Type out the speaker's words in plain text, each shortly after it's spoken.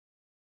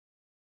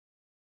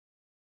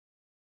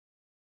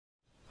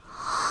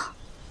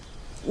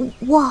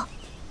我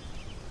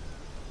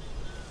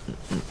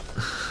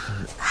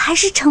还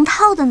是成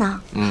套的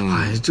呢。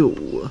哎，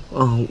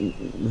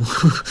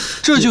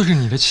这就是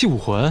你的器武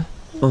魂？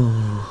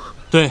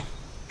对，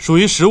属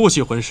于食物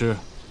系魂师，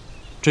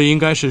这应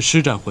该是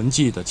施展魂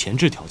技的前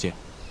置条件。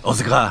奥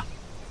斯卡，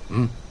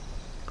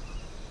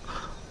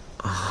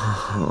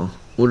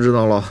我知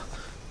道了。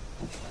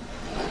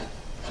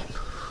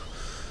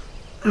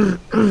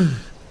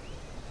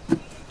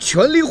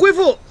全力恢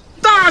复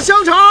大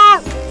香肠。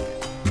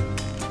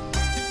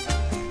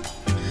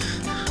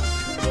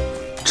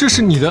这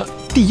是你的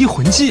第一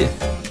魂技。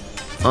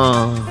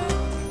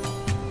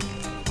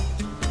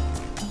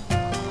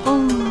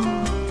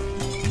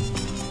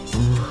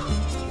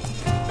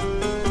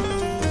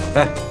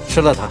哎，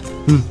吃了它。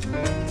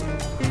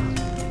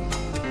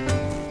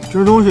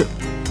这东西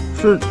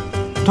是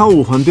他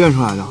武魂变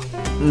出来的。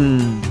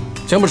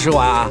全部吃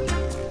完啊？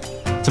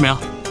怎么样？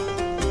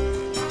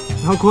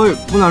还可以，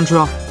不难吃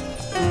啊。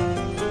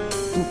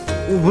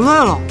我不累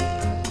了，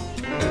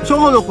消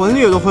耗的魂力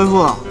也都恢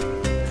复了。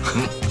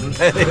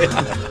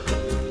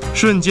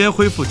瞬间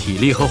恢复体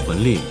力和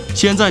魂力。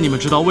现在你们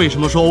知道为什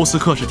么说欧斯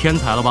克是天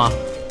才了吧？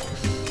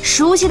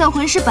食物系的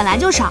魂师本来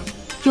就少，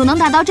有能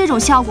达到这种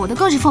效果的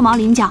更是凤毛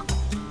麟角。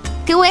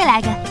给我也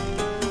来根。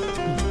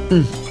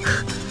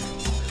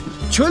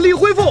全力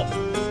恢复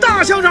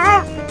大香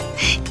肠。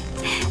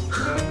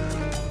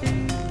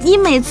你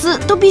每次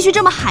都必须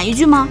这么喊一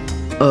句吗？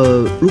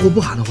如果不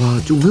喊的话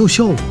就没有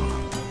效果了。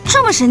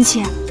这么神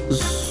奇？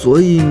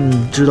所以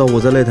你知道我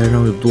在擂台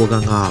上有多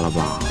尴尬了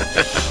吧？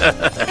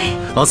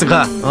奥斯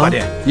克，快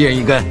点，一人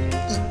一根。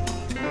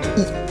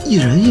一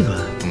人一根。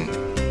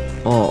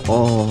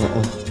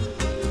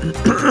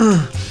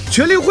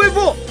全力恢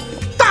复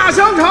大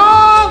香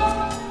肠。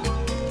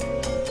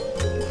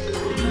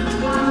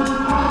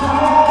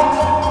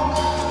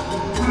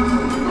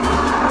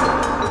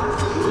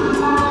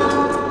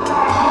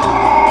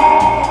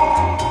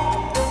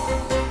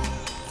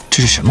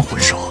这是什么魂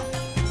兽啊？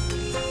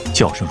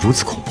叫声如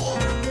此恐怖。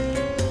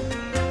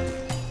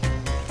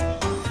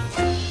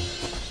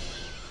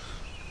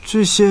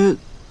这些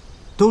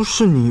都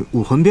是你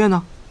武魂变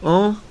的？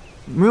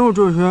没有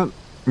这些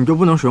你就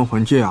不能使用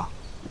魂技啊？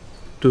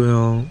对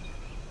啊，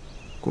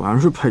果然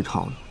是配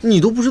套的。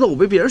你都不知道我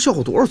被别人笑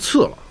话多少次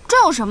了。这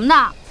有什么的？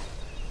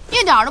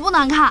一点都不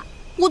难看。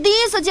我第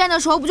一次见的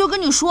时候不就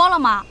跟你说了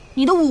吗？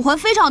你的武魂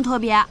非常特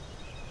别，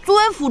作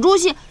为辅助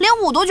系，连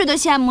我都觉得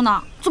羡慕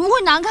呢，怎么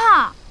会难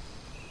看？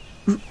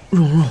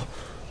蓉蓉，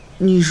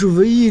你是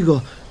唯一一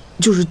个，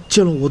就是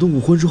见了我的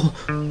武魂之后，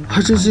还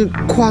真心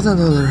夸赞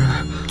他的人。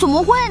怎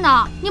么会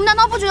呢？你们难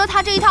道不觉得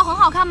他这一套很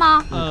好看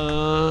吗？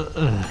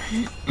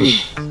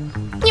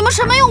你们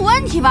审美有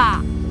问题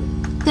吧？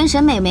跟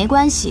审美没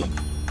关系。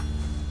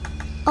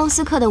欧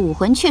斯克的武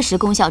魂确实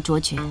功效卓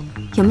绝，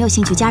有没有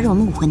兴趣加入我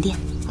们武魂殿？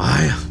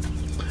哎呀，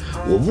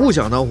我不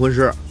想当魂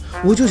师，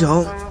我就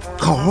想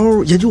好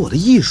好研究我的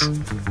艺术。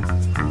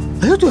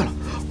哎呀，对了，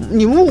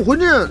你们武魂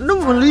殿那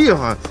么厉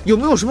害，有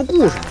没有什么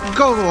故事？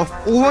告诉我，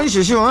我帮你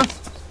写戏文。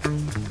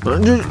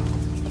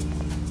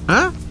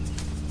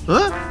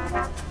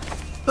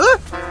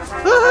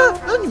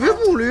你别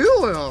不理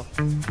我呀！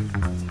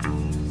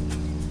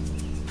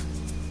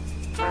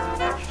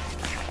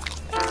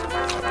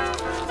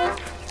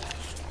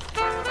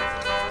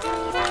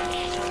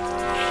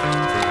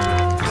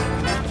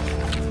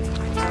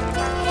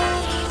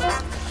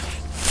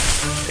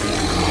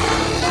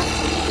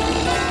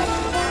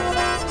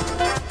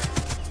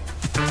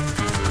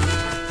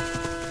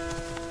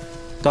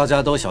大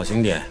家都小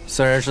心点，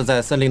虽然是在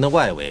森林的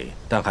外围，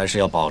但还是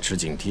要保持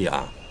警惕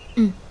啊。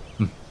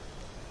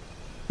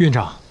院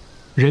长，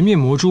人面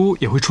魔蛛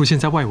也会出现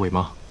在外围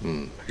吗？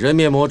人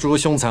面魔蛛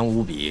凶残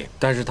无比，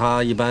但是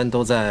它一般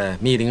都在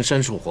密林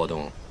深处活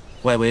动，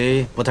外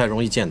围不太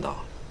容易见到。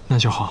那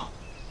就好。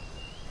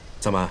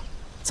怎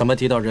么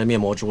提到人面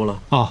魔蛛了？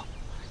哦，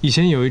以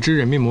前有一只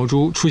人面魔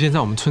蛛出现在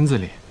我们村子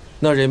里。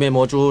那人面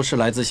魔蛛是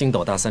来自星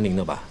斗大森林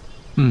的吧？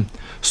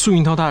素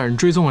云涛大人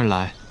追踪而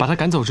来，把他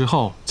赶走之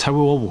后，才为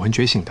我武魂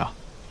觉醒的。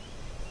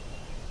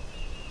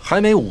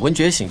还没武魂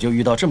觉醒就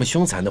遇到这么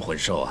凶残的魂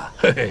兽啊！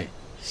嘿嘿，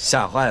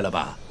吓坏了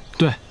吧？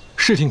对，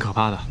是挺可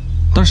怕的。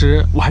当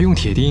时我还用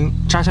铁钉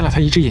扎下了他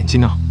一只眼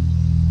睛呢。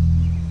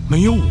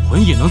没有武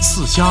魂也能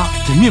刺瞎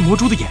人面魔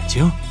蛛的眼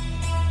睛？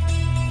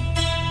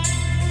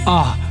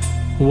啊，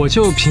我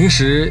就平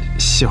时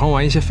喜欢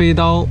玩一些飞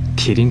刀、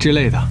铁钉之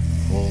类的。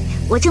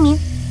我证明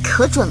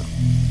可准了。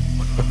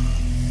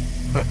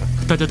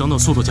大家等等，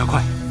速度加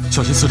快，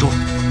小心四周。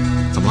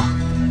怎么了？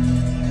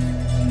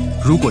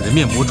如果人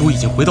面魔蛛已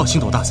经回到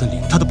星斗大森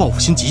林，他的报复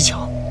心极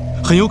强，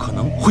很有可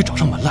能会找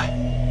上门来。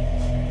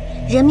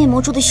人面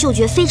魔蛛的嗅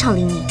觉非常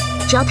灵敏，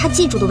只要他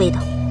记住的味道，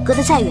隔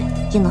得再远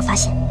也能发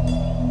现。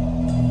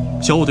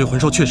小五对魂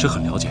兽确实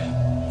很了解，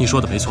你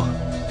说的没错，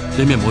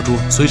人面魔蛛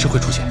随时会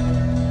出现。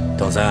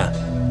唐三，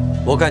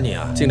我看你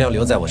啊，尽量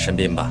留在我身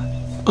边吧。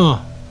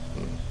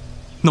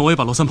那我也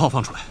把罗三炮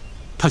放出来，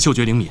他嗅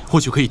觉灵敏，或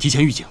许可以提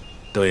前预警。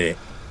对。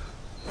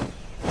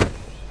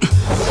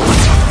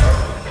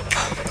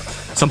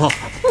三炮。哇，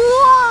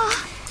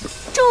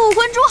这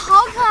魂珠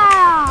好可爱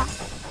啊！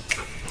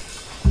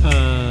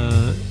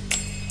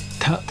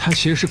它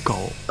其实是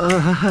狗。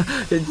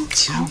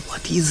其实我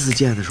第一次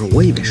见的时候，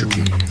我以为是猪。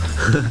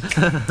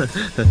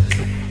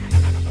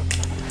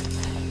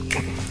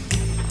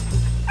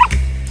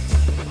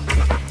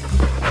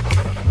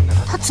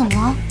它怎么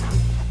了？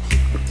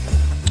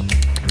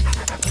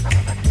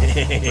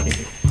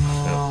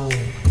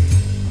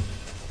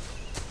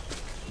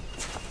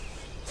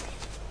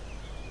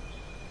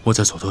我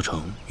在索托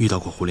城遇到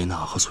过胡莲娜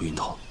和苏云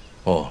涛。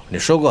哦，你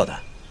说过的，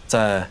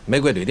在玫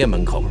瑰旅店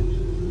门口。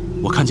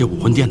我看见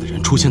武魂殿的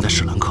人出现在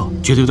史兰克，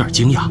觉得有点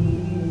惊讶，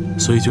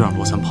所以就让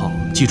罗三炮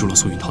记住了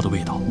苏云涛的味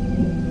道。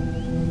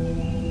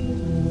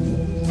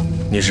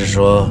你是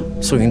说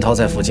苏云涛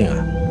在附近啊？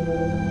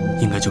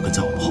应该就跟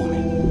在我们后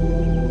面。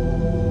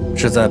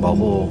是在保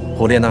护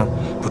胡莲娜？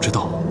不知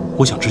道，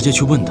我想直接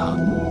去问他，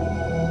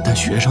但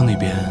学生那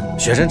边……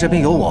学生这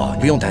边有我，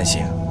不用担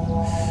心。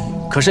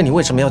可是你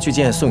为什么要去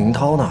见宋云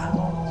涛呢？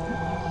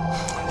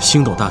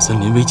星斗大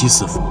森林危机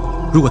四伏，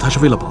如果他是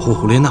为了保护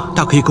胡莲娜，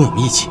大可以跟我们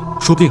一起，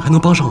说不定还能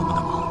帮上我们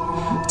的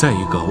忙。再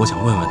一个，我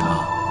想问问他，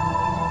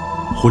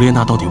胡莲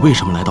娜到底为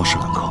什么来到史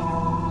兰克？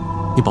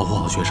你保护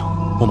好学生，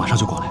我马上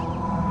就过来。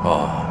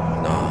哦，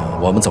那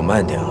我们走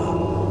慢点啊。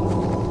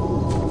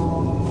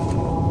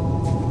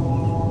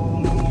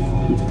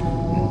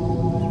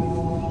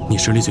你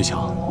实力最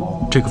强，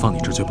这个放你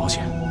这最保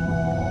险。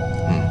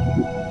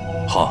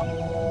好。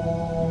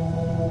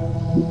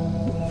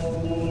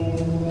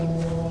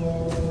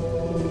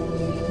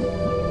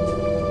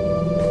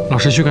老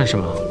师去干什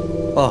么？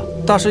哦，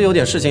大师有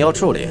点事情要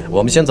处理，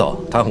我们先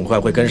走，他很快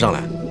会跟上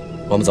来。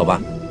我们走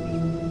吧。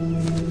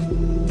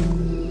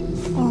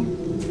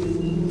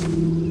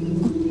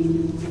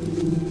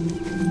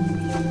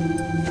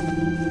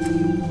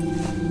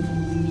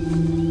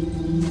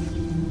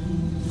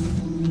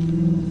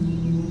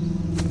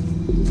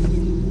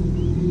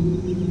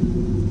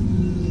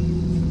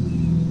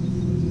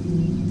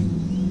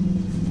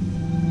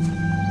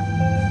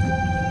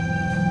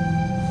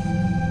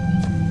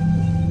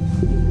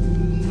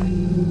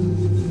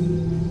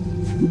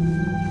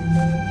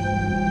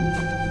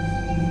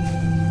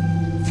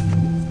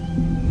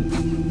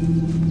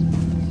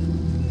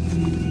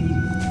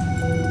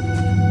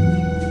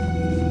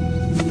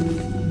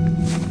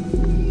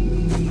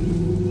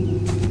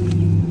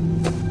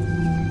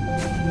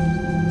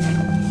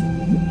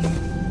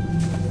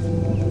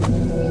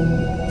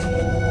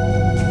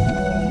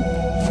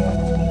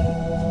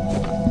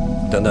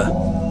等等，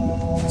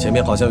前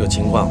面好像有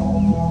情况。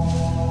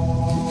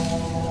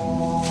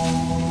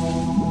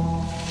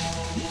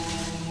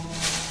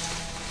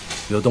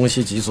有东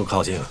西急速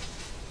靠近。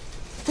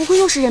不会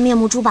又是人面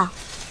魔蛛吧？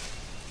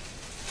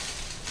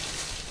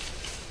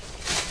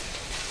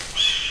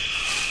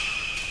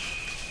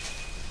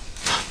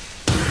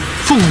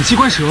凤尾机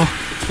关蛇，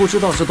不知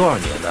道是多少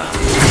年的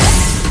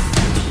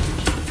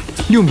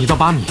，6米到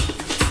8米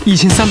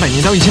，1300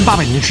年到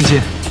1800年之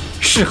间。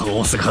适合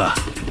欧斯克，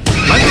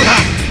拦住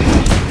他！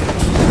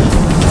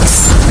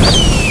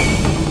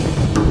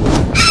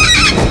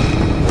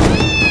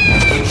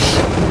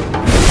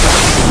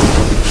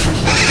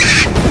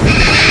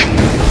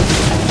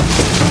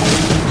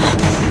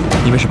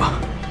你没什么？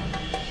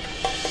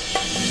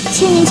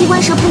千年机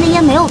关蛇喷的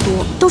烟没有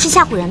毒，都是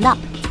吓唬人的。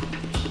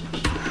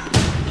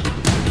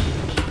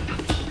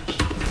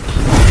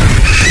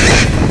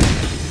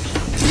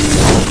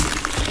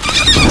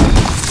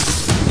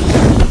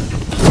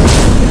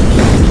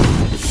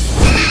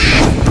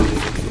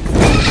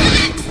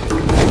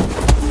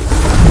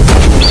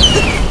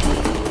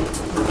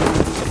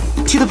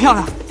踢得漂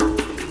亮！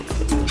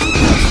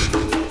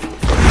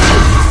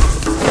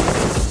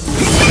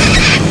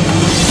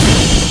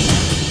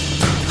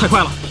太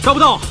快了，抓不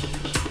到。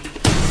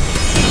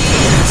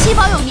七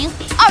宝有宁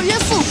，2约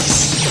速。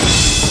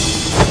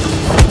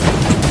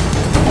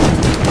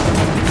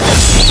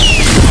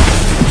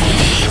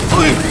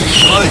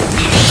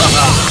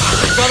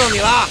抓到你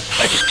了！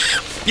哎，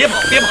别跑，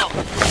别跑！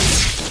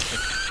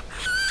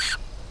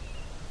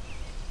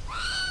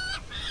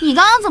你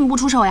刚刚怎么不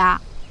出手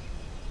呀？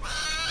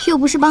又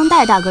不是帮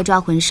戴大哥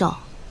抓魂兽，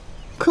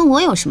跟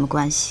我有什么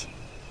关系？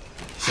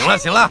行了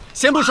行了，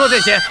先不说这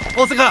些，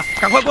欧斯克，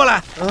赶快过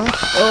来！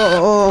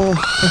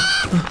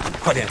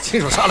快点，亲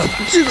手杀了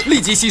他！这个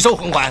立即吸收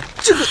魂环。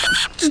这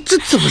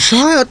怎么杀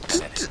呀？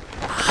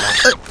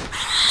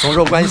从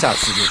肉冠下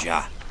刺进去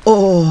啊！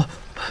哦，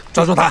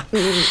抓住他，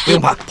不用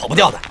怕，跑不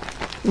掉的。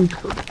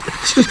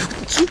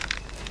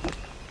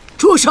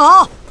住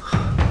手！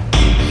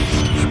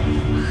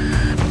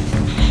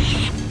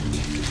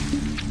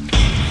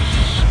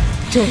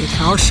这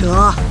条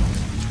蛇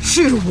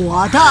是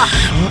我的。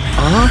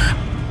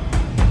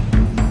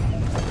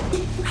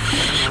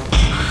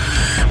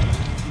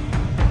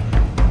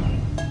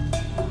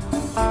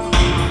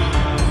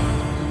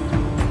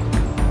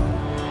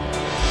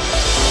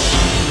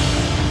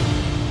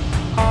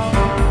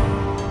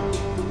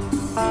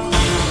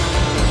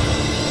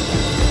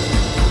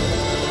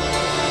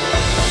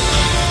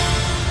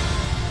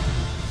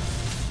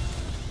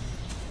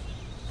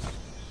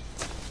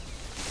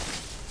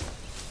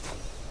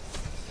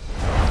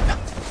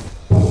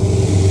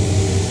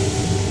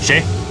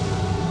谁？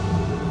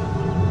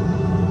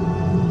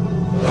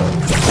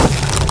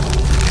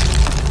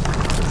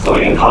苏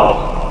云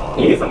涛，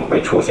你怎么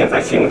会出现在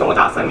星斗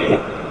大森林？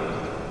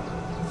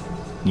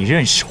你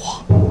认识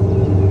我？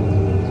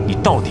你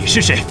到底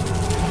是谁？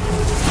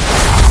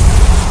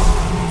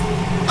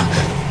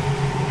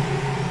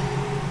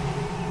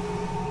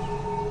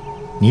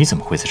你怎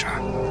么会在这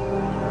儿？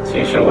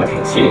其实我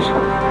挺欣赏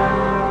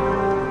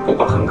你，不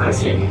过很可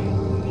惜，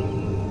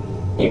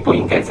你不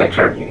应该在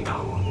这儿遇到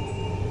我。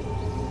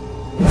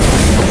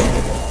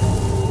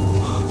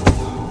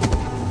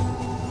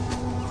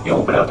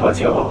用不了多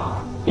久，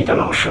你的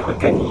老师会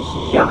跟你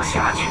一样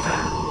下去的。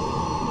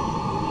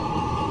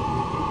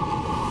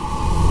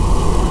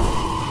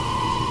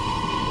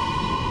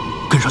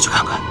跟上去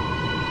看看。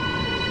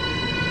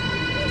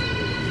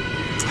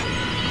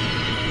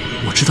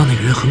我知道那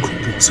个人很恐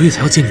怖，所以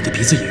才要借你的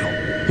鼻子也用。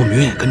我们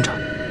远远跟着，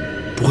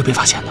不会被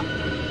发现的。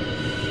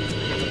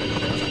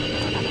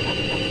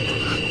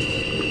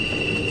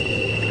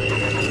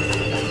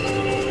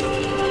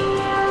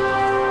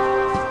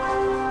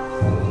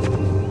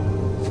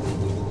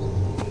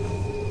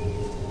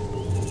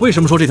为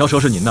什么说这条蛇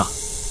是您的？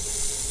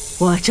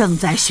我正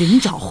在寻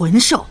找魂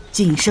兽，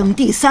晋升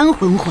第3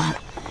魂环，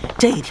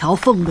这条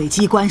凤尾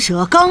机关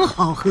蛇刚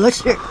好合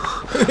适。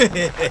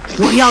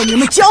我要你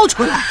们交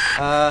出来。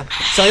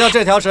想要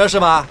这条蛇是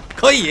吧？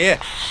可以，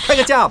开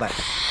个价呗。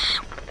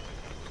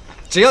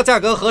只要价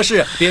格合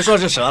适，别说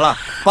是蛇了，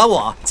把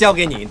我交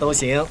给你都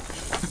行。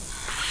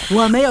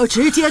我没有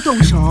直接动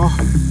手，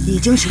已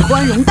经是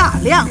宽容大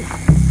量了。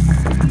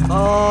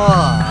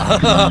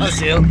哦，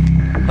行，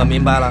我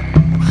明白了。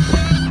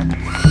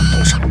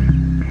动手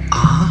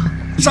啊！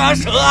杀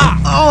蛇啊！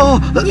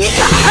哦，你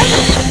敢！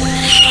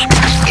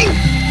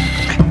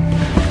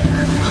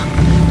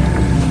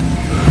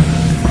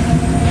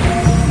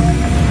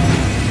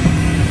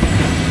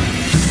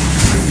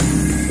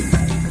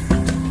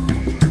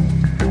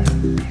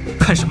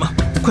看什么？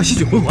快吸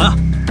取魂环啊！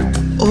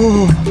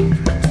哦。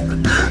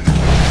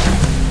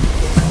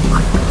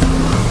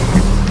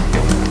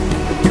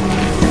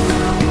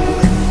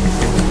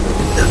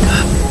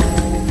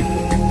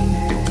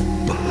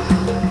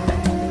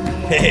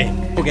嘿嘿，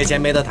不给钱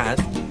没得谈。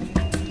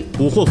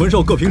捕获魂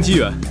兽各凭机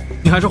缘，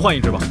你还是换一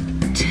只吧。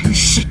真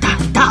是胆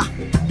大！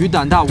与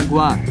胆大无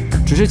关，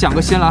只是讲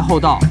个先来后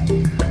到，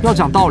要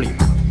讲道理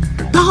吧。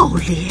道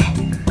理？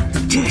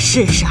这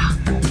世上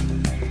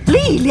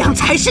力量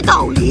才是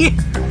道理。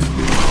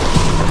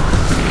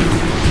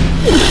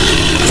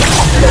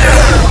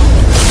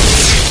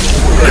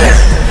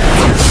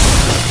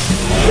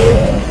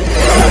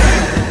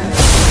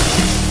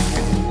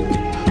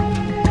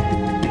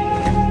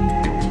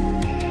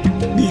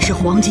你是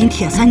黄金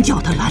铁三角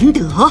的兰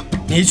德？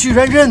你居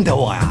然认得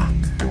我呀！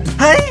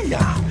哎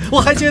呀，我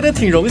还觉得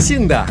挺荣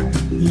幸的。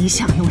你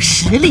想用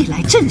实力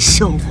来震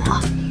慑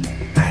我？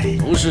哎，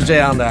不是这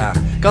样的。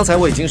刚才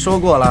我已经说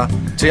过了，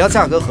只要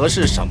价格合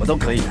适，什么都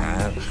可以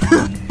谈。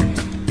哼！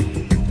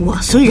我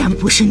虽然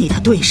不是你的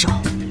对手，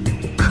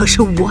可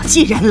是我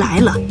既然来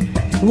了，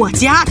我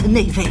家的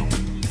那位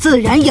自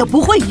然也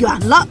不会远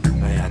了。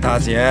哎呀，大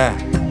姐，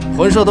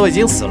魂兽都已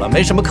经死了，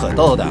没什么可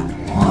斗的。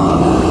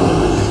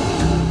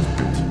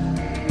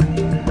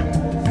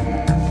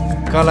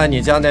看来你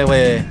家那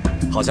位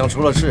好像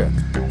出了事，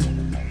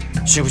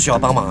需不需要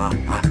帮忙啊？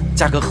啊，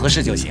价格合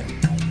适就行。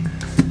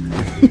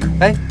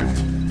哎，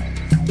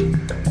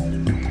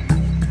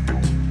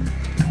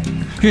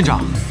院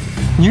长，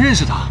您认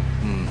识他？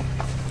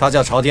她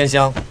叫朝天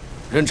香，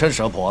人称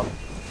蛇婆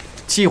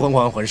，7魂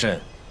环魂圣。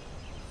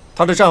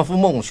她的丈夫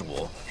孟蜀，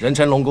人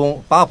称龙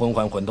宫，8魂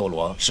环魂斗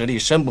罗，实力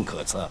深不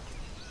可测。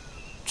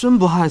真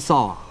不害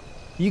臊啊！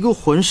一个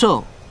魂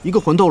圣，一个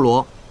魂斗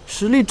罗，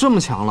实力这么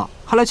强了，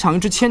还来抢一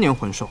只千年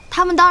魂兽。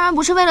他们当然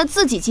不是为了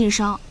自己晋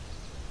升，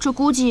这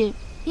估计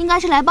应该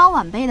是来帮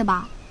晚辈的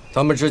吧。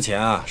他们之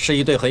前啊是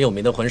一对很有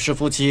名的魂师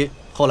夫妻，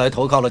后来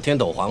投靠了天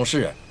斗皇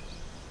室。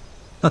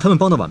那他们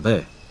帮的晚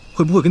辈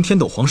会不会跟天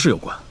斗皇室有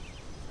关？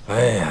哎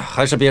呀，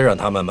还是别惹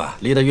他们吧，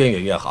离得越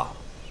远越好。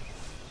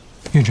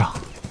院长，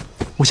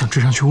我想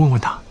追上去问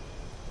问他。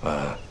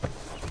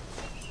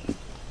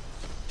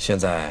现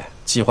在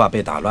计划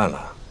被打乱了。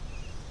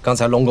刚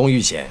才龙宫遇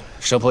险，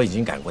蛇婆已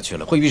经赶过去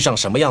了，会遇上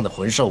什么样的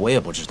魂兽我也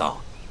不知道，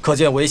可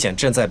见危险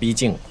正在逼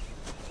近。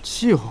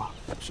计划？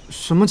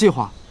什么计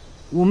划？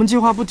我们计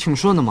划不挺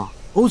顺的吗？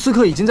欧斯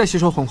克已经在吸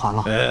收魂环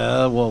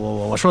了。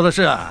我说的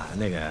是啊，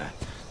那个，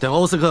等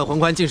欧斯克魂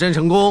环晋升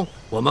成功，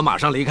我们马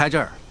上离开这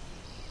儿，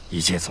一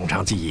切从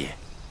长计议。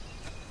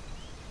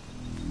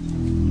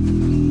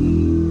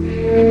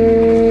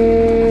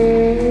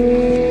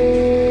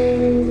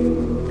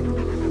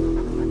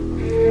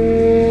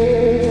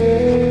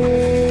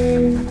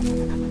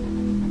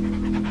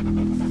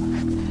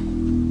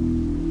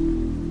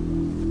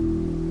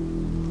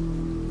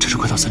这是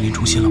快到森林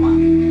中心了吧？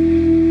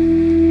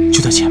就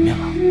在前面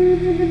了，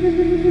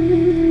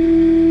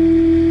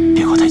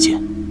别靠太近。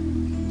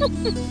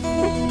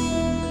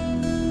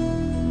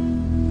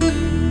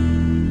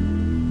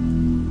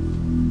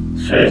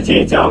时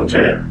机将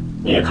至，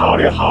你考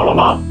虑好了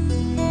吗？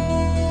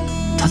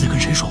他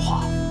谁说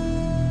话？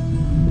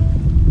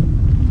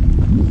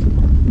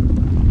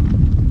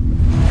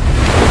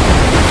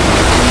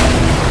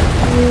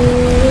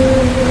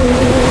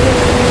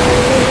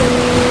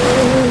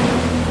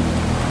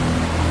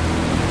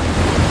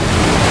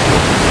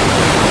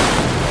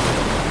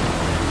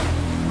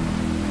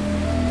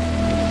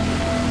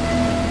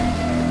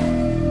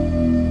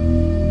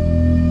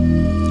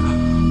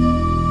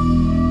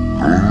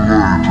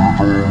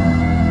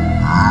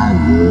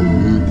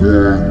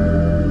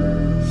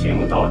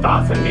行到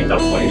大森林的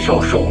魂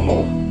兽数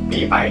目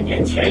比100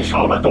年前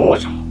少了多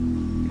少？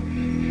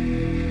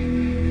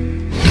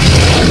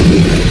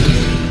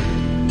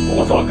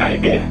不做改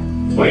变，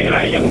未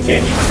来迎接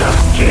你们的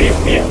只有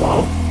灭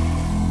亡。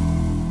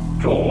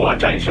助我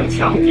战胜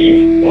强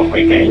敌，我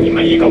会给你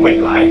们一个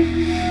未来。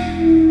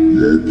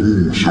我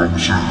不相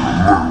信人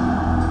类。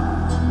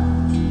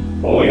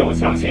不用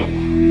相信我，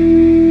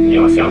你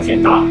要相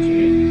信大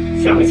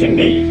局，相信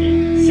利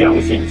益，相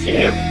信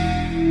结果。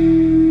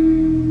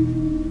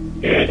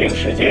约定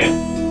时间，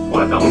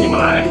我等你们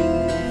来。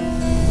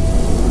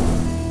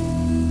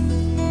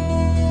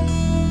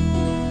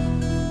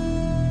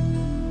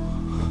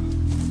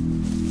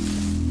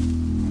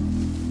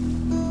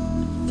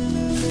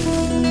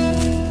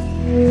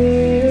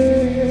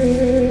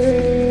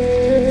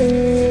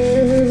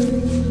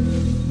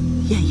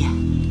燕燕，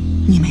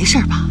你没事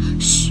吧？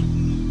嘘。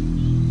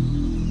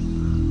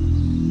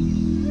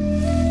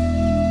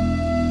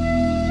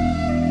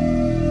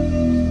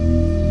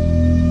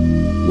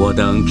我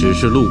等只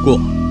是路过，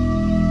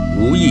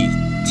无意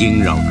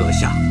惊扰阁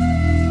下。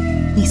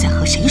你在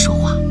和谁说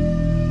话？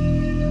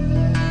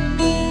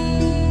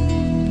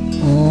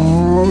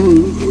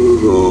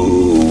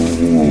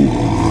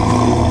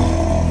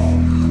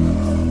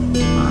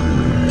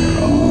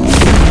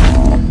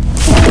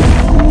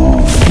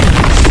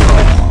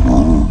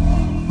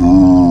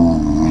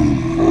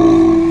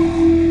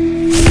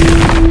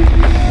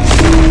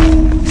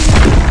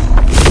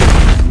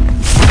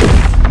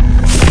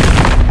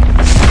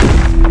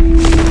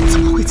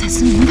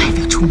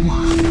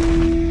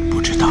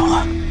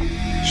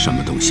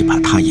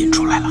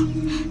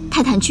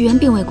剧院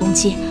并未攻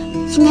击，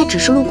应该只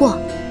是路过。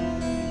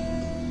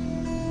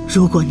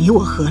如果你我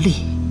合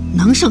力，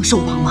能胜兽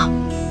王吗？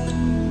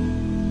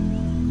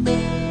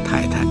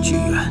泰坦剧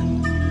院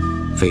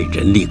非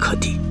人力可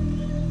敌。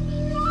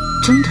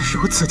真的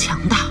如此强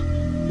大？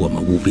我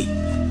们务必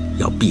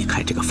要避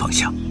开这个方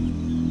向。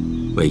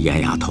为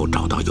岩丫头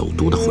找到有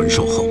毒的魂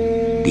兽后，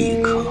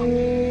立刻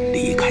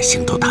离开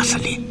星斗大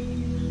森林。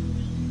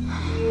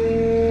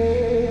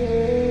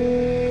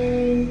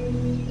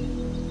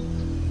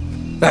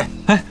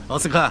哎，奥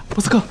斯克，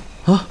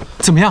啊，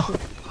怎么样？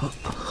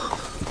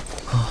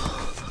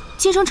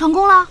继承成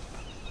功了。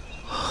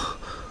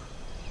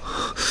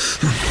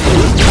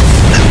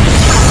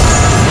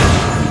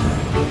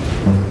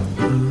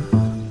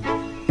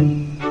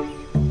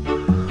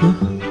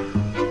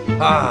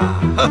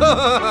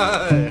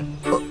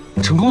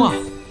成功了。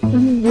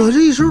我这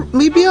一身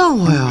没变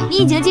化呀。你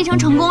已经继承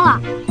成功了，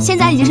现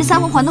在已经是3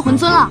魂环的魂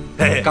尊了。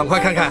哎，赶快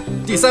看看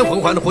第3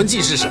魂环的魂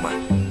技是什么。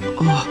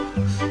啊。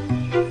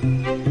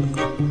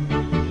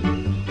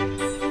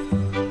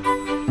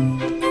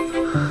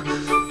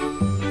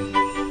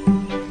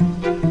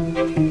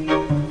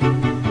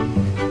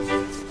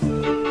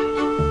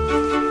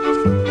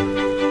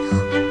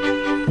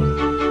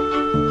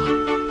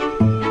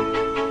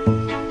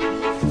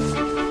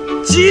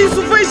急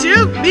速飞行，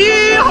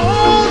猕猴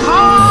桃。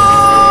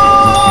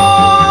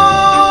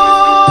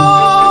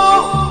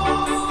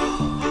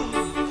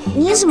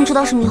你怎么知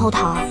道是猕猴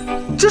桃？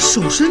这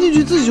手伸进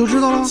去自己就知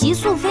道了。急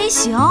速飞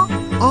行啊！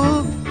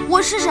我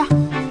试试。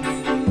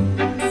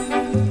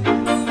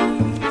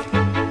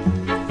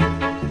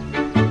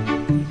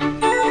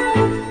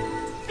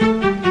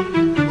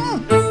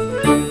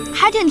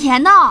还挺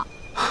甜的。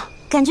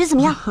感觉怎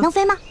么样？能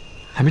飞吗？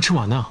还没吃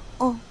完呢。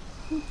哦。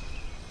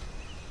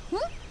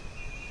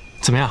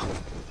怎么样？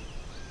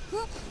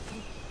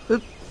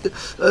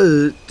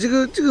这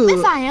个没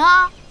反应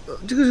啊。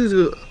这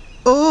个，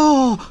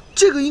哦，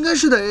这个应该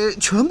是得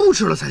全部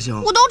吃了才行。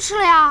我都吃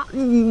了呀。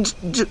你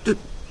这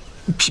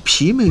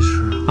皮没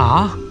吃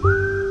啊？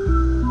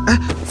哎，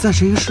再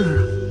吃一个试试。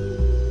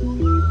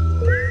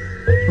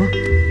啊，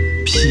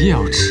皮也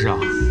要吃啊？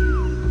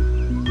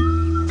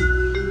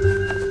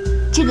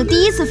这个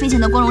第一次飞行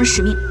的光荣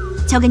使命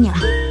交给你了。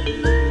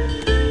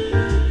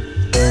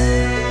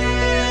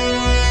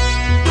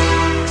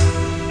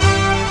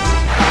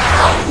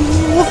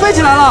我飞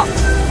起来了，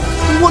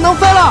我能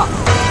飞了！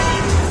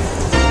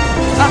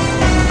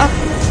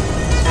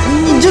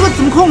你这个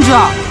怎么控制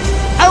啊？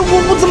哎，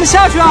我怎么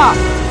下去啊？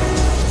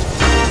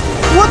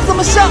我怎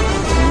么下？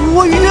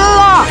我晕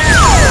了！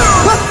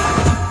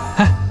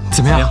哎，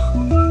怎么样？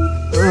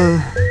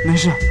没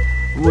事，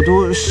我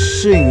多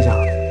适应一下，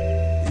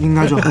应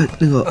该就好。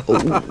那个，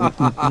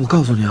我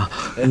告诉你啊，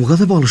我刚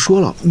才忘了说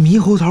了，猕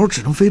猴桃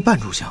只能飞半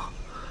炷香。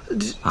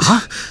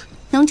啊？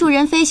能助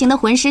人飞行的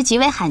魂师极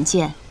为罕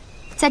见。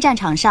在战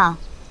场上，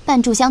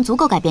半炷香足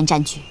够改变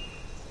战局。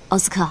欧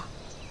斯克，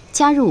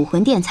加入武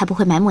魂殿才不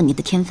会埋没你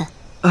的天分。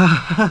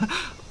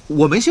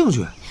我没兴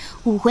趣。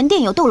武魂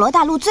殿有斗罗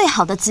大陆最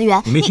好的资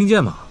源，你没听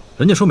见吗？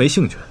人家说没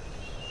兴趣。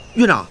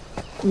院长，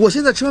我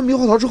现在吃完猕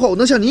猴桃之后，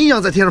能像您一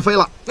样在天上飞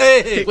了。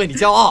哎，为你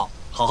骄傲，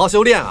好好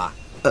修炼啊！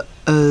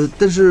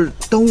但是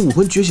当我武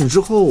魂觉醒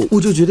之后，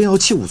我就决定要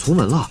弃武从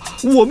文了。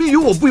我命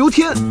由我不由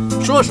天。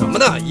说什么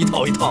呢？一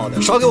套一套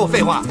的，少给我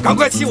废话，赶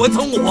快弃文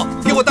从武，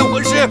给我当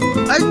魂师！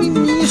哎，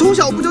你从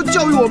小不就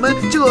教育我们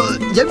这个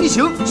言必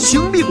行，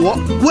行必果？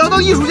我要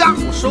当艺术家。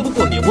我说不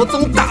过你，我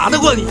总打得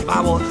过你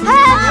吧？我。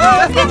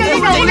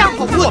院长，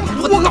我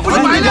可不是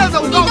白练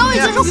的，我告诉你。你都已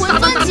经是魂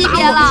尊级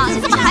别了，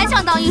你怎么还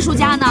想当艺术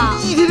家呢？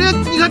一天天，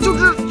你看就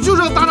是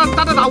要打，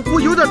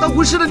我有点当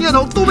魂师的念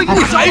头都没给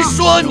你。还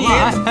说你？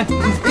呀！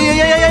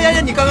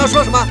你刚刚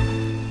说什么？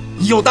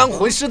有当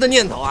魂师的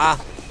念头啊？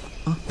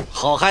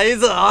好孩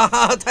子啊！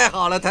太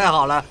好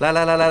了！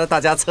来，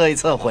大家测一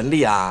测魂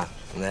力啊！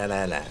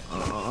来！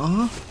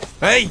啊！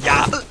哎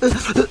呀，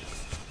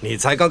你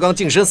才刚刚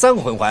晋升3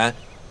个魂环，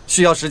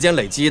需要时间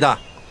累积的。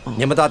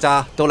你们大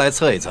家都来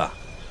测一测，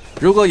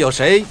如果有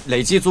谁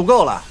累积足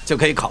够了，就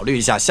可以考虑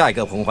一下下一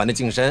个魂环的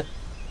晋升。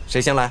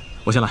谁先来？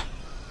我先来。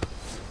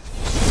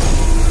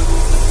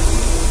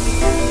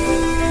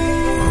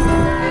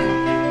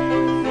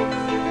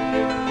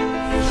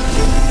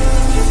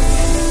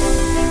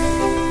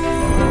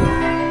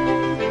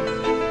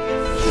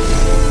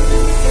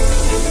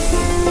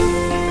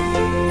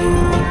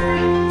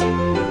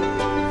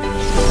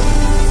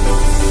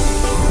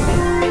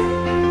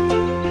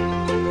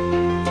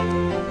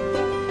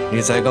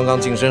你才刚刚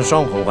晋升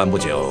双魂环不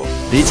久，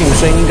离晋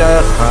升应该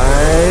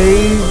还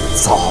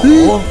早。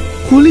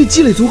魂力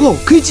积累足够，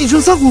可以晋升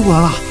3魂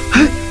环了。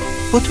哎，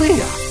不对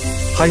呀，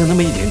还有那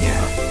么一点点。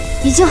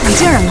已经很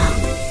近了。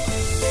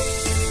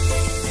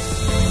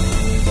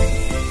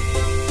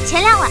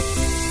前2晚。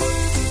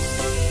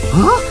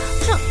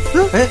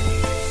哎，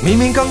明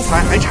明刚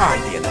才还差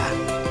一点呢。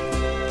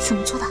怎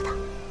么做到的？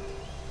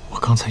我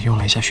刚才用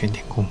了一下玄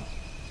典功。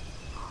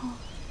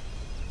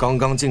刚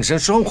刚晋升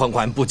双魂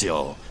环不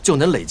久就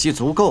能累积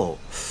足够，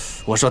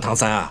我说唐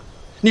三啊，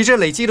你这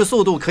累积的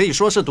速度可以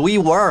说是独一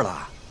无二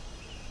了。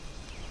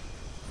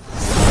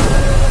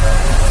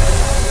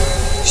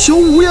小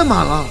五也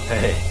满了。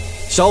嘿，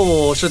小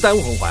五是单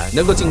魂环，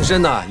能够晋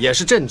升呢也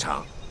是正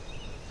常。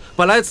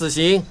本来此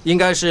行应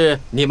该是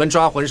你们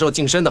抓魂兽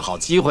晋升的好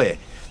机会，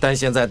但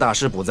现在大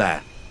师不在，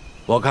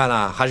我看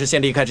啊，还是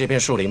先离开这片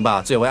树林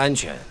吧，最为安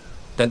全。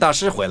等大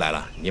师回来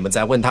了，你们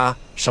再问他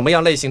什么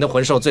样类型的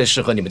魂兽最适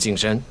合你们晋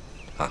升。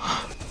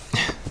啊，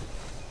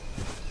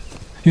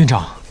院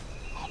长，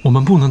我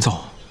们不能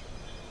走。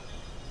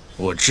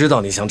我知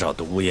道你想找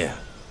独孤雁，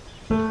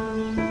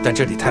但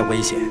这里太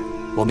危险，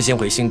我们先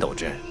回星斗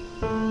镇，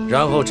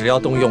然后只要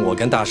动用我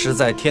跟大师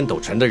在天斗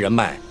城的人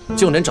脉，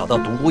就能找到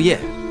独孤雁，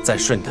再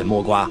顺藤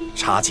摸瓜，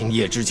查清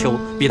叶知秋，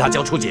逼他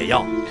交出解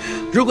药。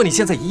如果你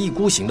现在一意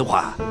孤行的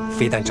话，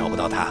非但找不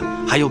到他，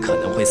还有可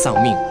能会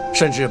丧命，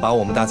甚至把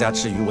我们大家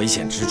置于危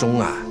险之中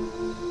啊！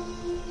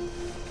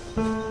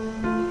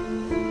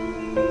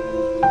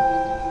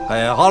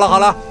哎，好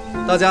了，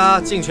大家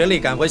尽全力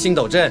赶回星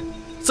斗镇，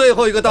最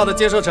后一个到的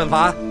接受惩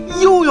罚。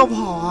又要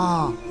跑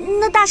啊？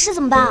那大师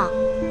怎么办啊？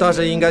大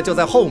师应该就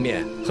在后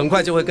面，很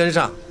快就会跟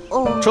上。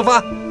哦，出发。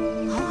好，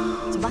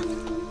走吧。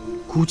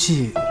估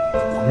计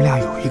我们俩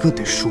有一个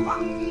得输吧？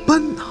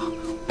笨呐！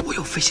我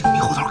有飞行猕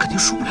猴桃，肯定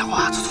输不了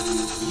啊！走，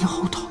猕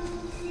猴桃。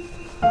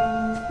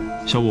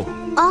小五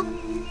啊，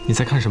你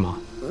在看什么？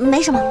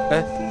没什么。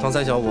哎，唐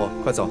三小五，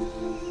快走。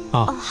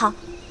啊，哦，好，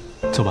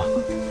走吧。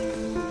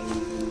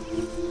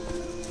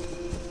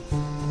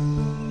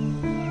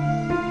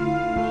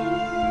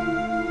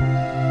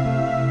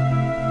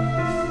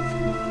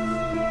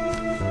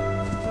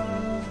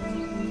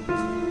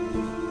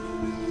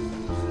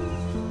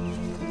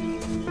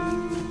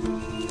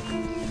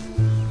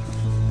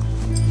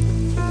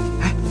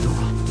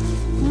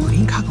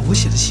我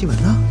写的戏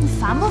文呢？你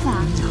烦不烦？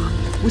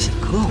我写的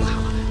可好看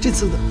了，这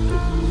次的。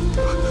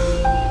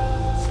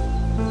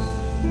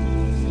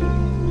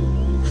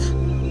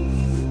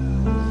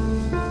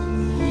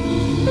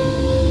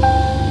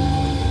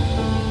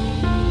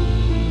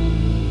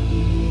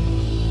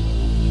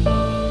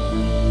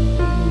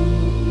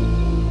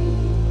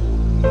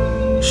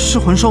是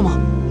魂兽吗？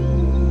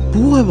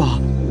不会吧，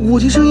我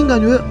听声音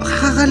感觉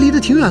还离得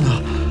挺远的。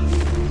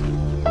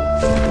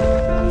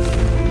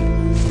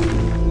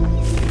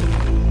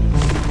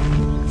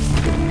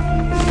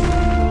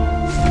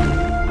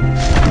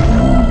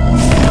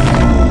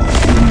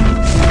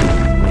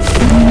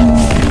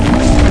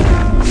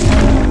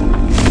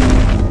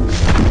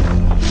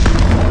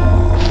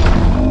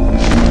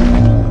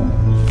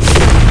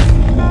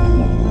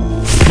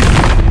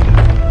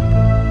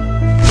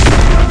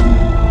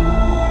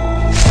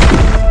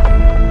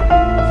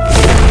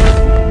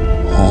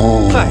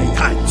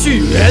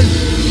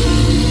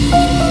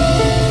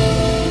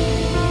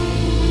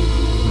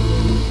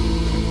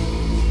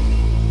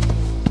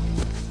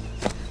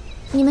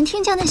你们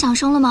听见那响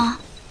声了吗？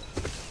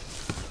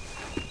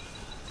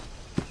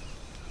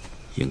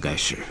应该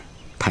是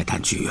泰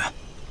坦剧院。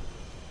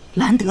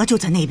兰德就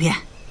在那边。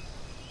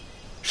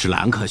史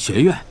兰克学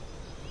院，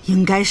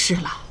应该是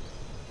了。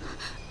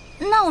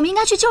那我们应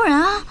该去救人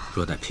啊！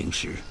若在平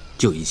时，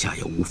救一下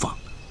也无妨。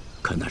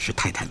可那是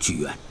泰坦剧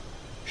院，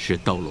是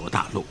斗罗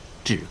大陆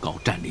至高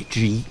战力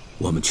之一，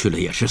我们去了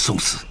也是送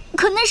死。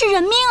可那是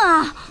人命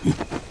啊！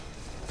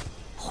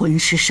魂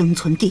师生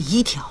存第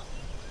一条，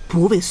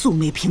不为素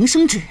昧平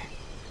生之人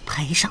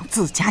赔上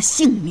自家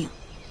性命。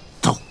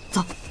走。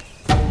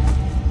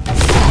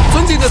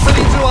尊敬的森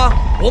林之王，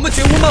我们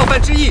绝无冒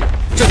犯之意。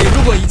这里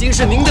如果已经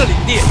是您的领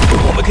地，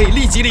我们可以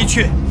立即离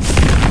去。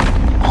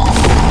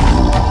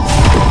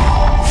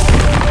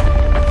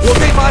我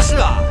可以发誓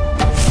啊，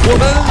我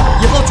们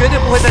以后绝对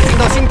不会再进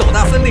到星斗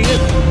大森林。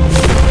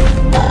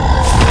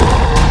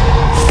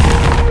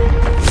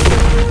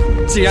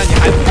既然你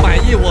还不满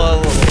意，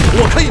我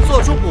可以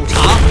做出补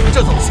偿，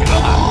这总行了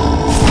吧？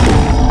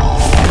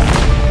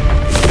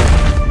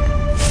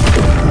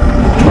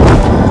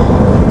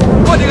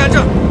快点看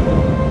这！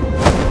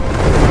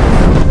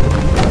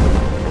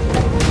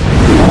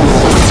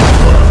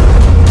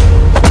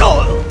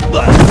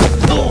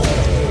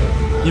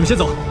你们先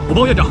走，我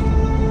帮院长。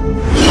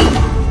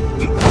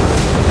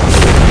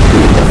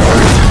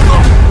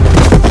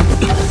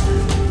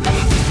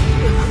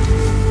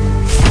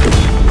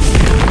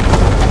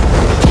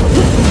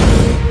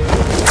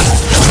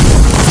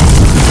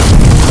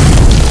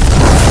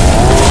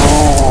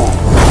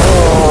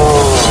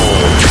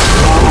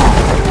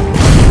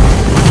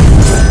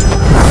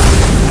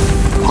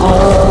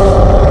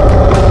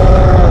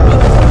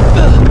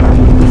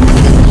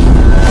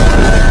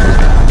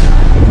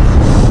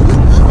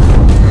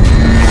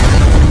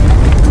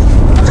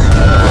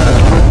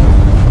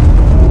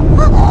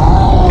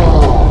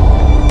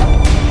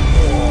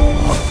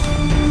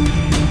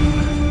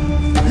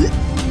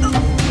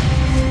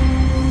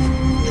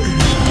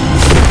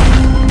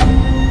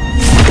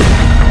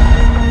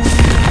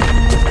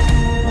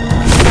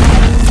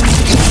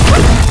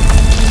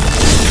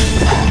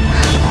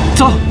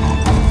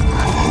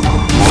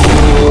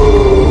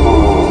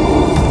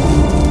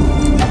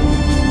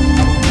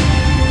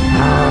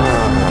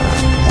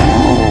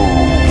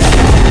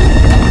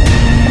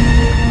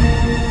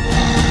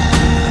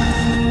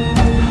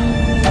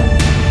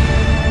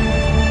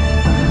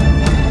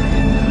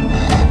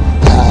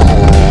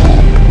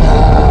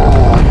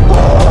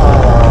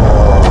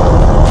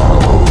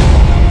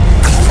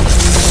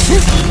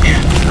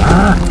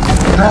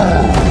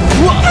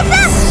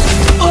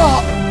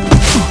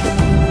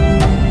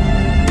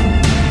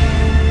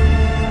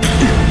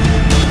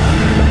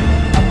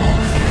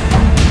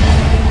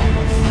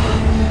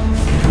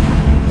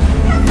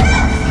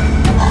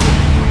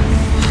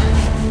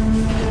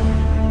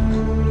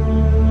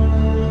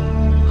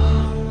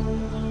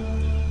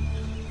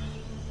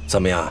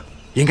怎么样？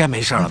应该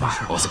没事了吧，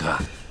奥斯克？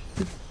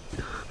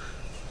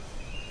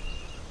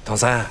唐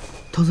三，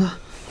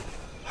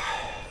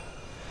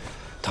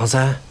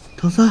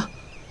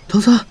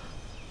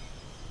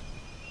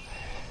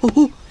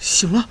哦，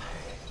醒了！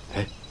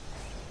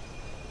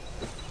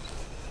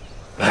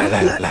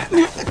来，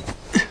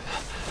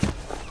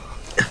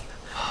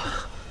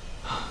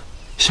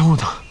小舞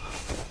呢？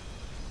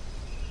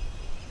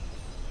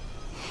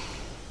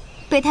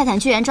被泰坦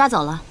巨猿抓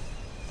走了。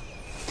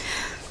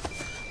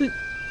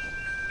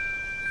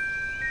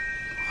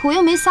我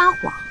又没撒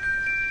谎。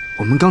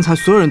我们刚才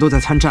所有人都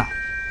在参战，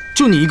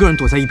就你一个人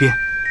躲在一边。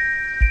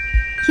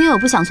因为我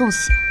不想送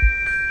死。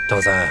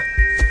唐三，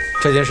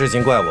这件事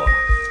情怪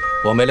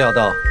我没料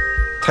到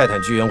泰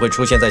坦巨猿会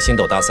出现在星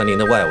斗大森林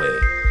的外围。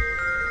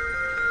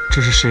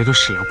这是谁都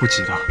始料不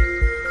及的。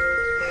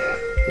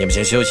你们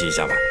先休息一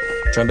下吧，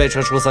准备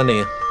撤出森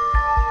林。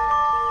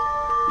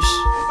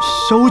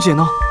小舞姐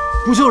呢？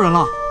不救人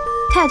了？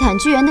泰坦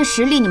巨猿的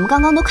实力你们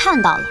刚刚都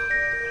看到了。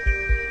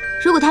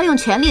如果他用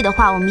全力的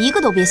话，我们一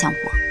个都别想活。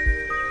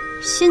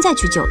现在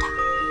去救他，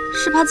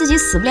是怕自己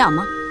死不了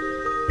吗？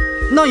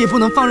那也不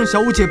能放任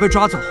小舞姐被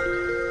抓走。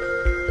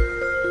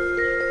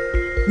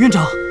院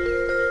长，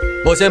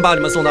我先把你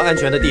们送到安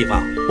全的地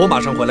方，我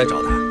马上回来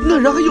找他。那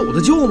人还有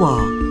的救吗？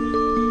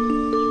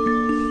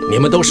你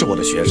们都是我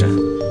的学生，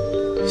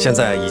现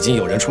在已经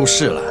有人出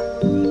事了，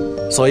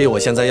所以我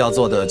现在要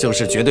做的就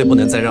是绝对不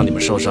能再让你们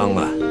受伤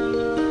了。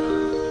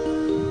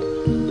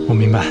我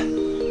明白，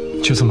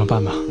就这么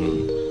办吧。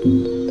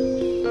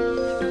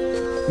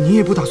你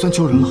也不打算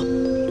救人了？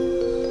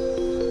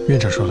院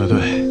长说的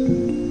对，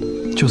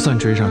就算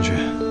追上去，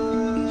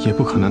也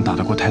不可能打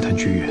得过泰坦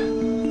巨猿。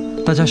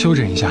大家休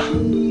整一下，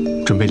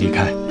准备离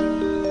开。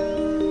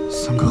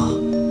三哥，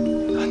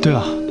对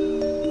了，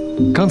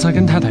刚才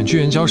跟泰坦巨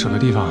猿交手的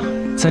地方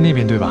在那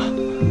边对吧？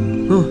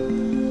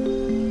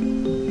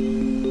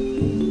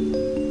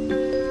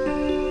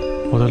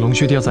我的龙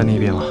须掉在那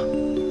边了，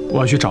我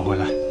要去找回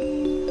来。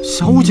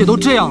小舞姐都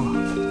这样了，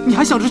你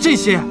还想着这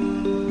些？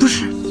不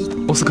是，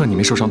欧斯克，你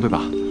没受伤对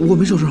吧？我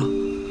没受伤，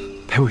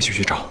陪我一起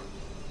去找。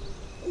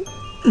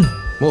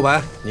慕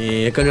白，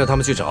你跟着他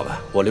们去找吧，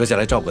我留下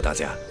来照顾大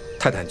家。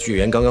泰坦巨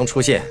猿刚刚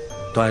出现，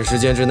短时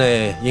间之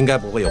内应该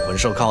不会有魂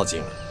兽靠近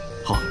了。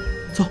好，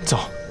走。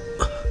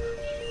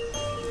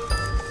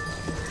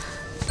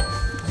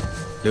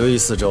留意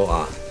四周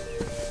啊。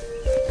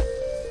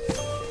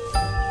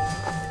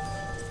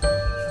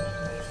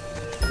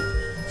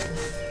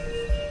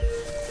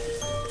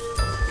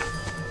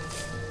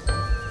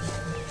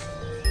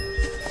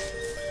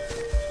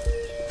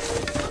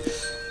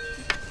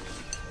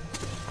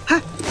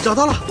嗨，找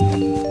到了。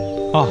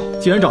哦，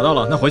既然找到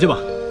了，那回去吧。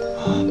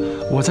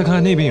我再看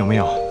看那边有没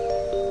有。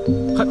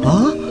还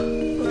啊？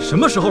什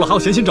么时候了还要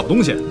闲心找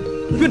东西？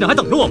院长还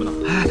等着我们呢。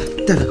哎，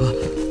戴大哥，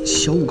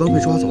小五刚被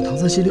抓走，唐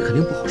三心里肯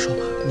定不好受，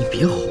你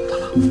别吼他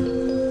了。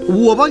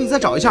我帮你再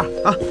找一下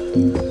啊。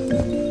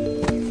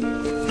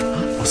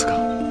奥斯卡，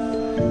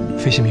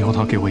飞行猕猴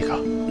桃给我一个。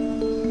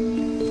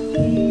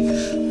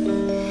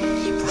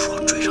你不说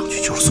追上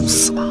去就是送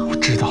死吗？我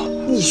知道。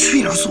你去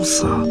也是送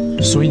死啊。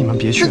所以你们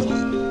别去了，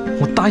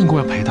我答应过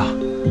要陪他，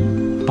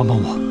帮帮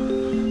我。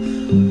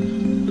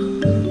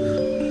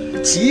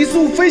极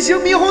速飞行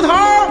猕猴桃。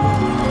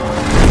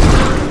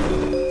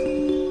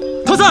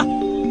唐三，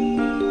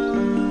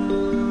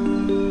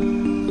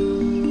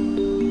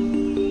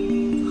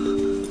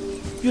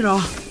院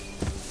长，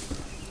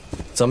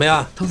怎么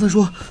样？唐三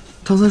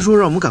说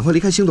让我们赶快离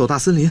开星斗大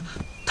森林，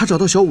他找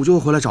到小五就会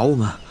回来找我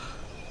们。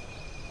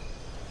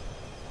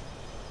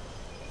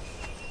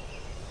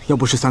要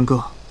不是三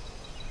哥，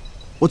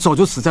我早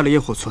就死在了野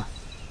火村。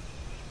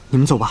你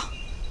们走吧。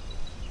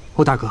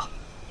欧大哥，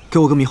给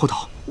我个猕猴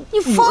桃。你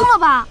疯了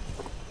吧？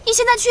你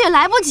现在去也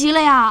来不及了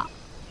呀。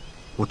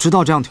我知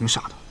道这样挺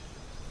傻的，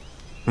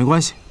没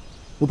关系，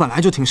我本来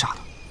就挺傻的。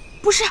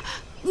不是，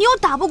你又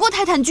打不过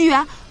泰坦巨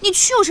猿，你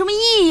去有什么意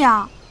义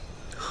呀？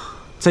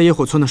在野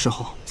火村的时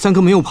候，三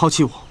哥没有抛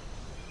弃我，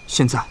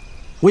现在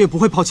我也不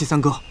会抛弃三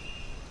哥。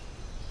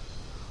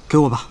给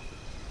我吧。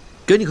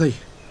给你可以，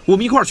我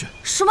们一块儿去。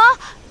什么？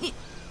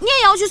你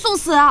也要去送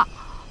死啊？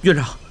院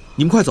长，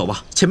你们快走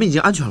吧，前面已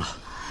经安全了。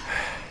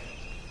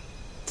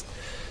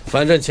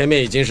反正前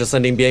面已经是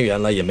森林边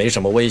缘了，也没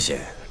什么危险。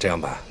这样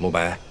吧，慕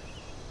白，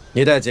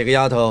你带几个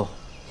丫头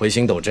回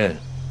星斗镇，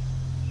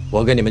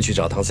我跟你们去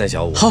找唐三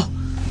小五。好。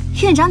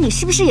院长，你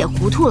是不是也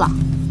糊涂了？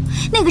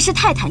那个是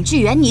泰坦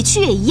巨猿，你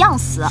去也一样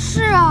死。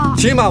是啊，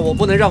起码我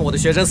不能让我的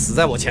学生死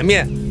在我前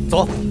面。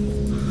走。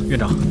院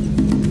长，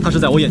他是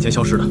在我眼前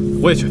消失的，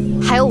我也去。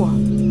还有我，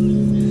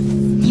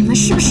你们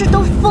是不是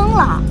都疯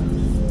了？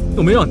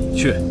又没让你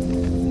去。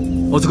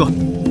奥斯克，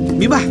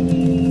明白。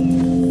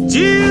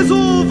极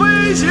速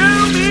飞行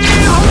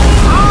猕猴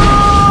桃。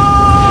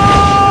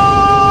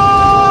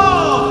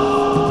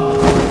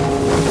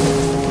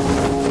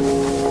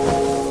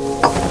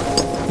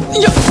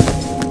呀！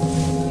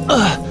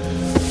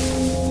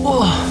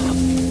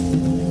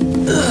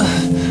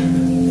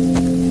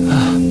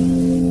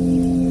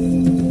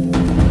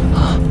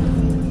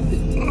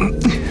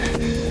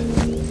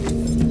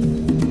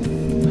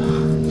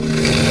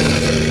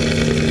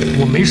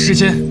我没时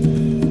间。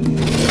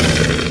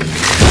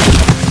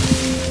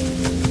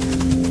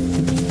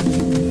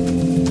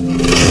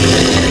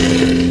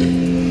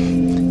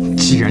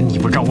既然你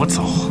不让我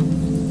走，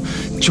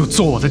就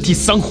做我的第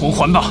三魂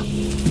环吧。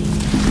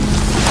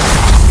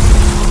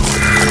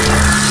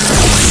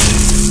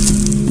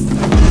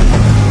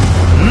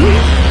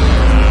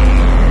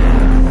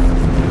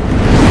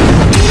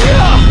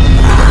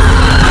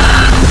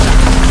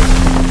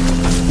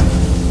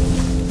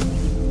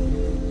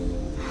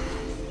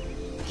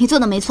你做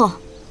的没错，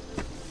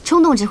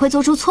冲动只会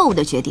做出错误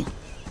的决定，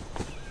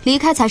离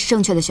开才是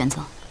正确的选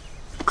择。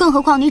更何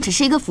况你只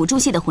是一个辅助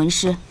系的魂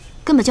师，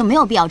根本就没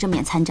有必要正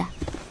面参战。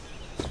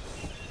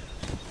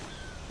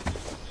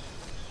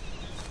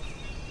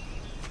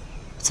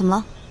怎么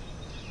了？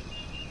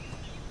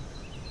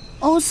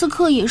欧斯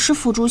克也是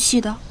辅助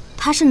系的，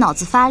他是脑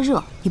子发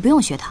热，你不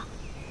用学他。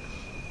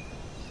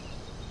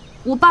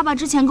我爸爸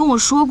之前跟我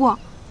说过，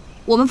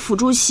我们辅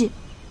助系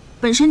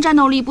本身战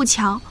斗力不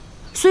强。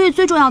所以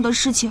最重要的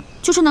事情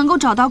就是能够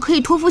找到可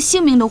以托付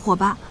性命的伙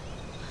伴，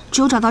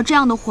只有找到这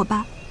样的伙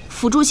伴，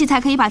辅助系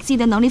才可以把自己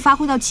的能力发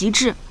挥到极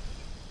致，